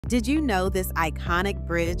Did you know this iconic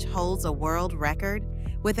bridge holds a world record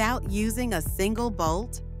without using a single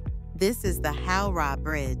bolt? This is the Howrah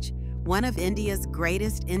Bridge, one of India's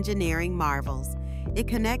greatest engineering marvels. It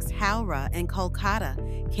connects Howrah and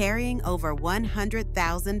Kolkata, carrying over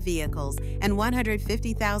 100,000 vehicles and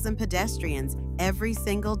 150,000 pedestrians every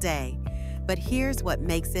single day. But here's what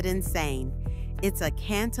makes it insane. It's a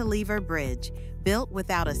cantilever bridge built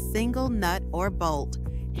without a single nut or bolt,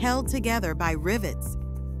 held together by rivets.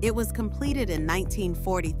 It was completed in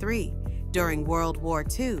 1943 during World War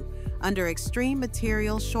II under extreme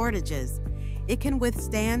material shortages. It can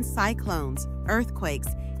withstand cyclones, earthquakes,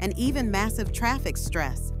 and even massive traffic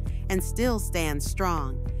stress, and still stands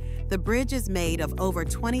strong. The bridge is made of over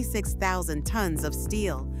 26,000 tons of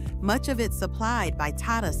steel, much of it supplied by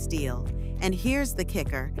Tata Steel. And here's the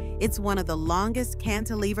kicker, it's one of the longest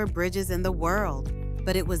cantilever bridges in the world,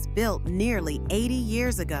 but it was built nearly 80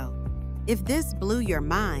 years ago. If this blew your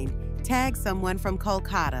mind, tag someone from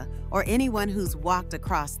Kolkata or anyone who's walked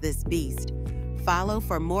across this beast. Follow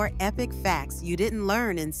for more epic facts you didn't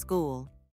learn in school.